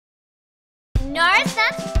Norris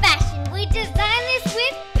Nuts Fashion. We designed this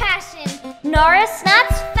with passion. Norris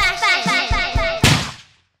Nuts Fashion.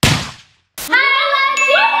 Hi,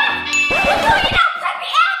 we're doing our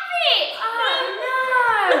preppy outfit. Oh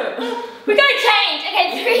no! We're gonna change. Okay,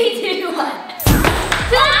 3, 2, 1.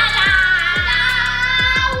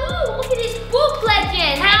 Woo, look at this book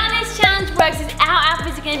legend. How this challenge works is our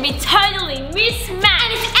outfits are gonna be totally mismatched.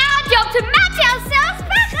 And it's our job to match ourselves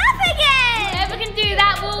back up again. Whoever can do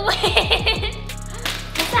that will win.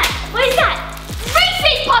 What's that? What is that?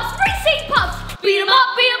 Reseed Pops, Reseed Pops. Beat 'em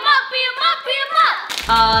up, beat 'em up, beat 'em up, beat 'em up.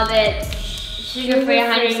 Oh, they're sugar-free,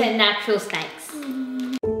 100% natural snakes. We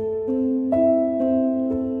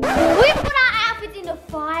put our outfits into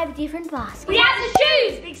 5 different baskets. We have the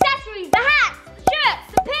shoes, the accessories, the hats, the shirts,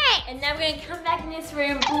 the pants. And now we're gonna come back in this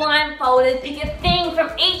room blindfolded, pick a thing from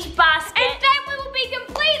each basket. And then we will be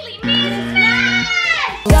completely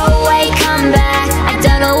mismatched. Go away, come back. I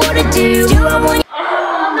don't know what to do. Do I want?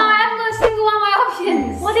 Oh no, I haven't got a single one of my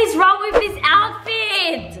options. What is wrong with this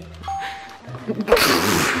outfit?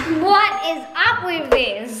 What is up with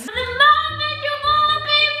this? The moment you've all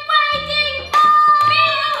been waiting for! Me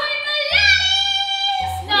to win the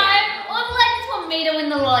ladies! No, all the ladies want me to win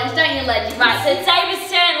the lollies, don't you, legends? Right, so it's David's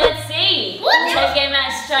turn, let's see. What? Let's get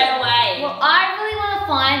that straight away. Well, I really want to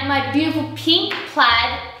find my beautiful pink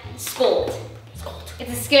plaid skirt.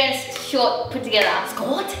 It's a skirt and short put together.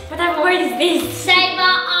 What? What type of word is this? Saber,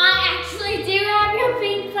 I actually do have your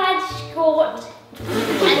pink plaid skirt.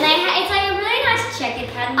 And it's like a really nice checkered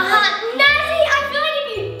pattern. No, see, I feel like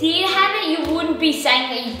if you did have it, you wouldn't be saying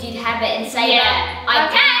that you did have it and say, Yeah. I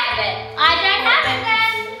don't have it. I don't have it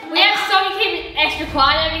then. We have Sock to keep it extra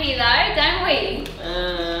quiet over here though, don't we?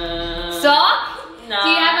 Sock? No. Do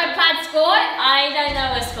you have my plaid skirt? I don't know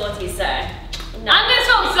what skirt is, so. No. I'm gonna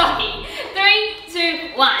swap Socky. 3,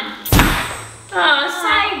 2, 1. Oh,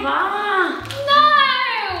 Saber. No!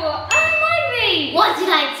 I don't like these! What did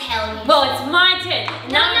I tell you? Well, it's my turn.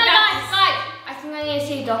 No, guys. I think I need to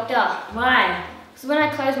see a doctor. Why? Because when I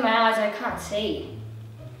close my eyes, I can't see.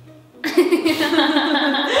 Well,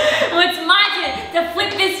 it's my turn to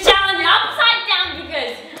flip this challenge upside down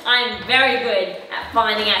because I'm very good at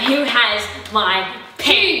finding out who has my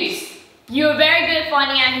pants. You were very good at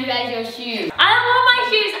finding out who has your shoes. I don't want my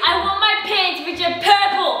shoes, I want my pants, which are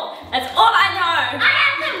purple. That's all I know. I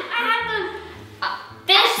have them.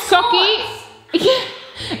 They're Socky,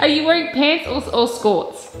 are you wearing pants or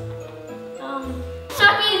skirts?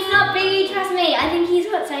 Socky, it's not Biggie, trust me. I think he's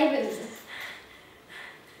got Sabers.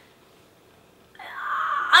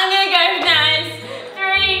 I'm gonna go for those.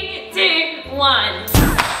 3, 2,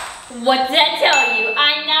 1. What did I tell you?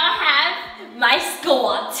 I now have my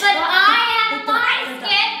skirt. But I have my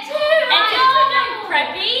skirt too. And just to know,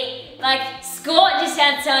 preppy, like skirt just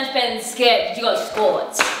sounds so much better than skirt because you got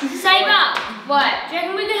skirts. Saber, what? Do you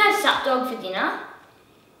reckon we can have slap dog for dinner?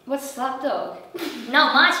 What's slap dog?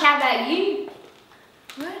 Not much, how about you?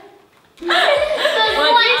 What?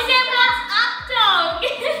 What you said what's up, dog?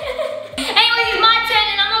 Anyways, it's my turn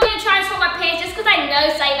and I'm not going to try and swap my pants just because I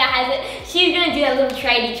know Saber has it. She's going to do that little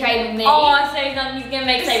tradey trade with me. Oh, so he's gonna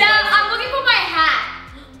make So Saber. I'm looking for my hat.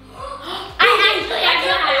 I can't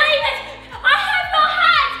believe it! I have no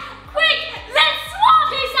hat! Quick, let's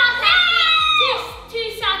swap! Too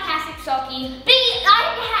sarcastic, Socky. I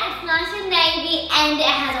have a hat, it's nice and navy and it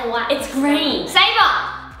has a white. It's green. Saber,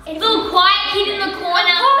 little quiet kid in the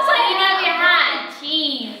corner. Of course I you have have your hat.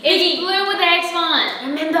 Jeez. It's blue with the X on.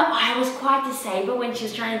 Remember, I was quiet to Saber when she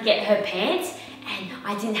was trying to get her pants, and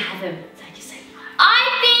I didn't have them, so I just said, I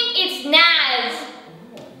think it's Naz.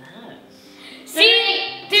 oh no.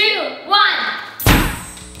 3, 2, 1.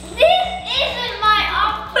 This isn't my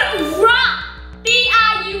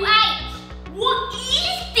B-R-U-H. What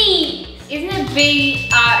is this? Isn't it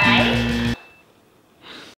B-R-A?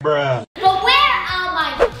 Bruh. But where are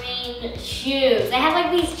my green shoes? They have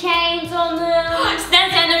like these chains on them.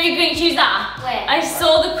 Stand down, know your green shoes are. Where? I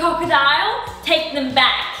saw the crocodile take them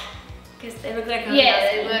back. Because they look like crocodiles.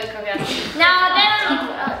 Yeah, they were crocodiles. No, they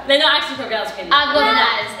don't. They're not actually crocodiles. I've got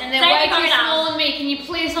Naz, and they're Say way too crocodile. small on me. Can you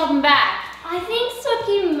please swap them back? I think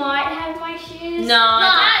Socky might have my shoes. No,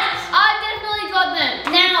 I definitely got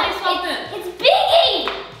them. Now Please swap them. it's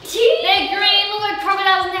Biggie. They're green, look like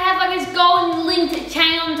crocodiles, and they have like this golden linked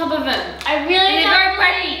chain on top of them. I really And they're don't very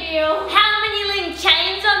believe pretty. you. How many link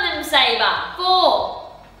chains on them, Saber?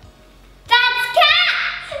 4. That's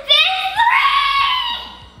cat.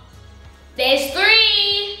 There's There's 3.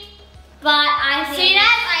 3. But I think. See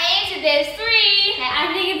that? I answered. There's 3. Okay,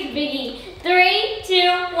 I think it's Biggie. 3,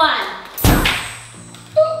 2, 1.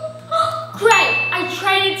 Great! I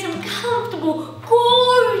traded some comfortable,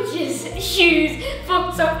 gorgeous shoes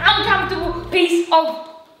for some uncomfortable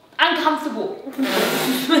uncomfortable.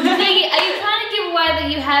 Biggie, are you trying to give away that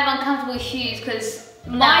you have uncomfortable shoes? Because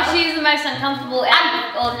my shoes are the most uncomfortable out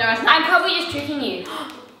of all the Norris Nuts. I'm probably just tricking you.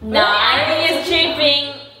 No, I'm just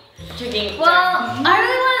tricking. Well, I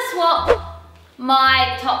really want to swap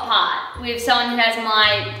my top part with someone who has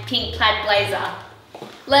my pink plaid blazer.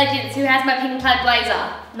 Legends, who has my pink plaid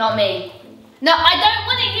blazer, not me. No, I don't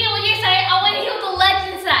want to hear what you say. I want to hear what the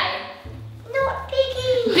legends say. Not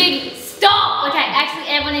Biggie. Big, stop. Okay, actually,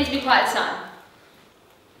 everyone needs to be quiet this time.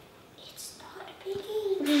 It's not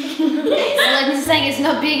Biggie. The legends are saying it's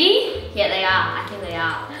not Biggie. Yeah, they are. I think they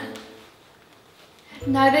are.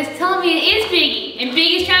 No, they're telling me it is Biggie, and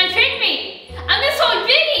Biggie's trying to trick me. I'm gonna swap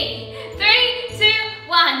Biggie. 3, 2,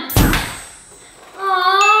 1.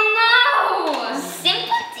 Oh no!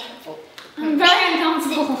 Simple. I'm very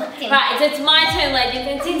uncomfortable. Right, it's my turn, Legends.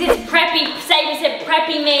 And since it's preppy, Saber said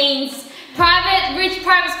preppy means Rich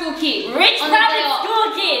private school kid. rich private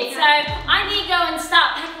school kid. So I need to go and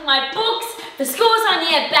start packing my books for school's on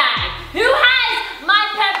your bag. Who has my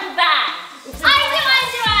purple bag? I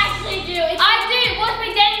actually do. I do. Watch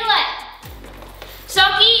me dangle it.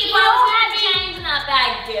 Socky, We all have change in our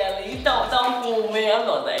bag, girlie. Don't fool me. I'm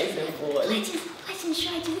not that simple. Legend,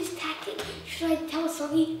 should I do this tactic? Should I tell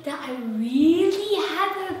Soggy that I really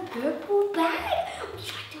have a purple bag? Or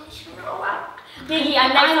should I do it? Should I lie? Biggie,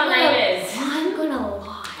 I'm next door neighbours. I'm gonna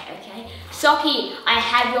lie, okay? Socky, I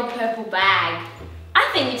have your purple bag. I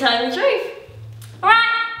think you're telling the truth.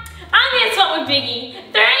 Alright, I'm gonna start with Biggie.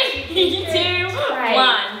 3, 2, 1.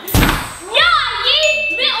 Yeah,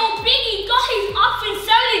 you little Biggie got his option,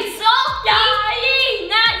 so did Socky.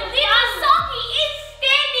 Now, little Socky is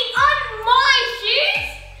standing on my shoes.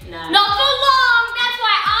 No. Not for long, that's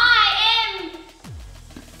why I am.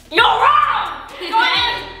 You're wrong!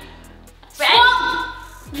 Swap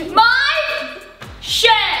my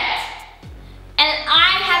shirt. And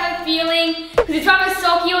I have a feeling, because it's either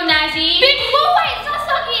Socky or Nazi. Biggie, well, wait, it's not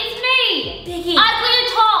Socky, it's me. Biggie, I got your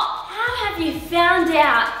top. how have you found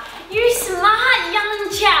out? You smart young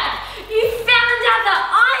chap. You found out that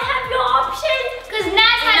I have your option? Because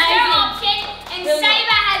Naz has her Amazing. option, and Brilliant.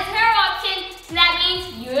 Saber has her option, so that means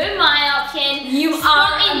you're my option. You Swap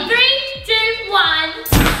are in 3, 2, 1.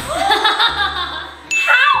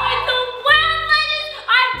 How in the world, Legends?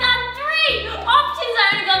 I've done 3 options. I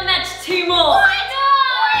only got matched 2 more. I know!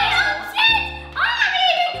 3 options! I haven't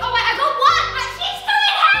even. Oh, wait, I got 1, but she's still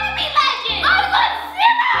ahead of me, Legend! I got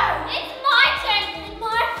 0! It's my turn, and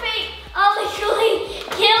my feet are literally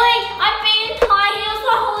killing. I've been in high heels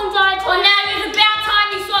the whole entire time. Well, now it's about time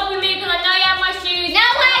you swap with me because I know you have my shoes. No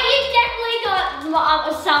way, you definitely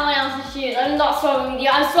got someone else's shoes. I'm not swapping with you.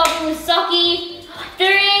 I'm swapping with Socky. 3.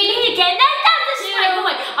 Me again? That's the straight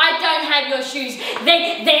point. I don't have your shoes.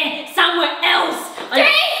 They're somewhere else. 3, 2,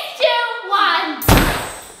 1.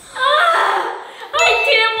 I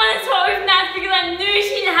didn't want to swap with Nat because I knew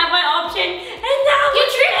she didn't have my option. And now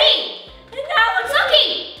You're tricky. And now look Socky.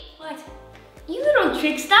 What? You little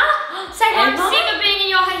trickster. Say, I'm Am I? sick of being in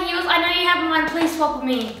your high heels. I know you have mine. Please swap with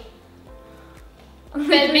me.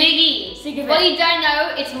 But Biggie, Sick of what it. you don't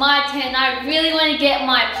know, it's my turn. I really want to get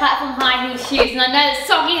my platform high heel shoes, and I know that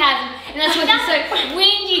Socky has them, and that's why she's so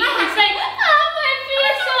whingy. It's like, oh, my feet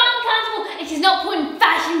are so uncomfortable. And she's not putting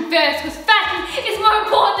fashion first, because fashion is more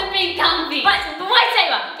important than being comfy. But wait,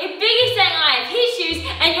 Saber. If Biggie's saying I have his shoes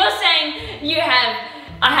and you're saying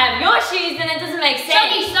I have your shoes, then it doesn't make sense.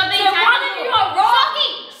 Socky, stop being so tactical. one of you are wrong.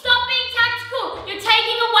 Socky, stop being tactical. You're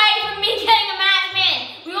taking away from me getting a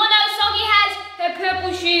madman. We all know Socky has her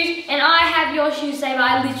purple shoes, and I have your shoes, Saber.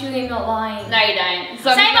 I literally am not lying. No, you don't.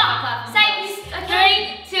 Saber, Saber,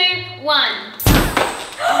 3, 2, 1.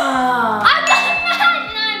 Oh. I'm not mad,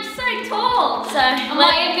 and I'm so tall. So I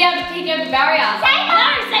might even be able to pick over the barrier. No,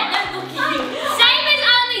 look at you. Saber's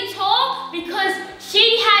only tall because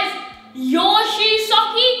she has your shoes,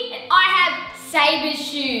 Socky, and I have Saber's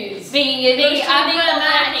shoes. Biggie, I'm gonna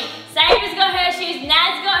match. Saber's got her shoes,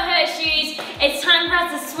 Nad's got her shoes. It's time for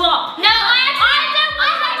us to swap. No, I have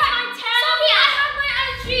my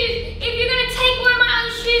own shoes. If you're gonna take away my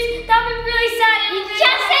own shoes, that would be really sad. You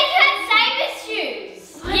just said you had Saber's shoes.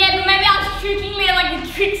 Yeah, but maybe I was tricking me like a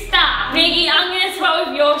trickster. Biggie, I'm gonna swap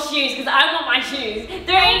with your shoes because I want my shoes.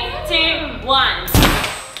 3, 2, 1.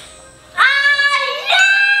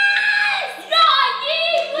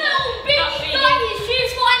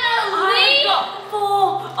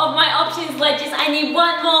 Of my options, Legends. I need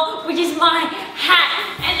 1 more, which is my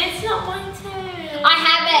hat, and it's not my turn. I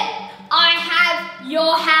have it. I have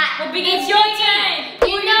your hat. Well, Biggie, it's your turn.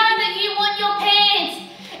 You know that you want your pants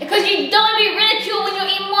because you don't want to be ridiculed when you're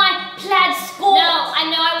in my plaid skort. No, I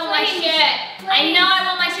know I want my shirt. I know I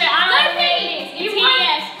want my shirt. I'm not Please. You want?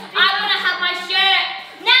 Yes. I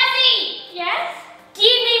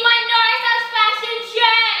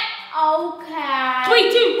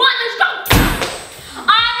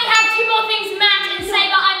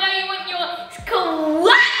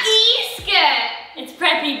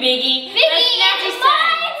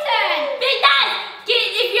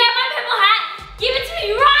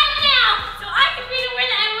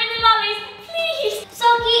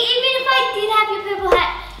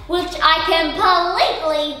I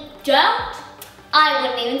completely don't. I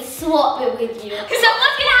wouldn't even swap it with you. So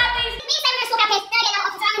what's gonna happen is Me and Sam are gonna swap our pants. They're gonna get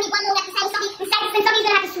off, so I'm gonna need one more left to say Soggy. And Soggy's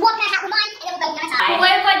gonna have to swap her hat with mine, and then we'll go nice.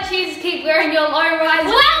 what if I choose to keep wearing your low rise?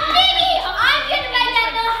 Well, Biggie, I'm gonna make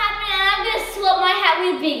that not happen, and I'm gonna swap my hat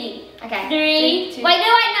with Biggie. Okay. 3, 2. Wait,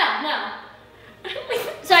 no.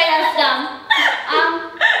 Sorry, that was dumb.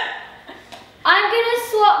 I'm gonna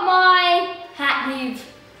swap my hat with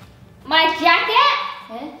my jacket.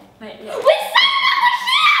 Yeah. Wait, With Sarah, but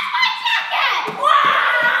she has my jacket!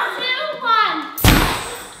 Wow! 2, 1.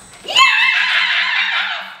 Yes!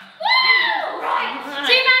 Woo! Right.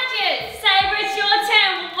 2 matches. Saber, it's your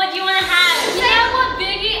turn. What do you want to have? You know what,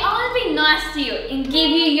 Biggie? I want to be nice to you and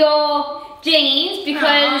give you your jeans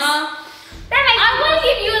because I want to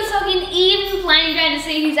give you a Soggy an even playing ground to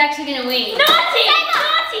see who's actually going to win.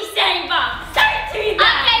 Naughty Saber. Don't do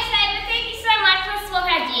that. Okay, Saber, thank you so much for swap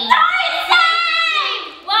our jeans. No,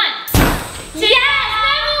 1. Yes!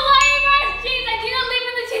 Never wearing rice jeans. I do not live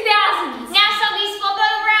in the 2000s. Now, Soggy, swap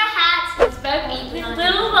over our hats. It's both me.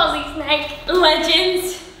 Little lolly snake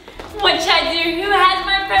legends. What should I do? Who has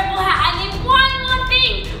my purple hat? I need one more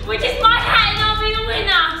thing, which is my hat, and I'll be the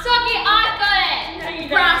winner. Soggy, I've got it. No, you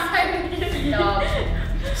don't. Stop.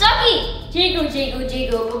 Soggy. Jiggle, jiggle,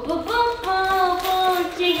 jiggle, boom, boom, boom, boom, boom,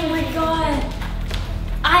 jiggle. Oh my god.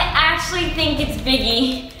 I actually think it's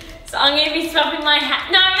Biggie, so I'm gonna be swapping my hat.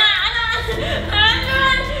 No.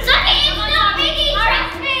 Soggy, it's not Biggie.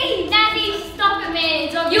 Trust me. Natty, stop it, man.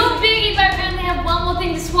 It's obvious. You're Biggie, but we only have one more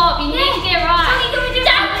thing to swap. You need to get right. Soggy, don't do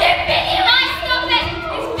Biggie. No, stop it.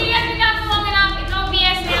 It's Biggie. I've been going for long enough. It's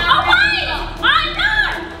obvious now. Oh wait! I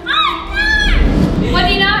know! What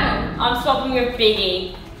do you know? I'm swapping with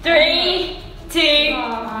Biggie. 3, 2,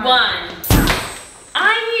 1.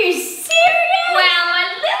 Are you serious? Well, my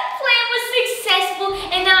little plan was successful,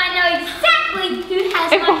 and now I know exactly who has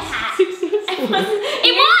my hat. It was!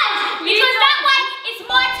 Because that way, it's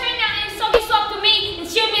my turn now, and Soggy swapped with me, and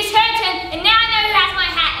she'll miss her turn, and now I know who has my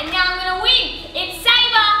hat, and now I'm gonna win. It's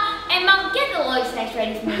Saber, and Mum, get the low snakes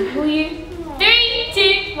ready for me, will you? 3,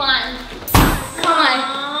 2, 1. Come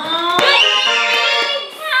on.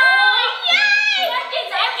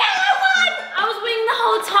 I was winning the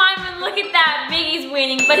whole time, and look at that, Biggie's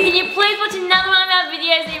winning. But can you please watch another one of our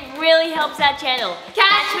videos? It really helps our channel.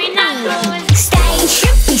 Catch me knuckles.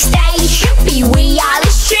 Stay shrimpy, we are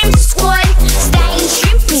the shrimp squad. Stay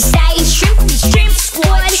shrimpy, shrimp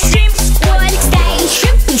squad. Stay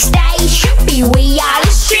shrimpy, we are the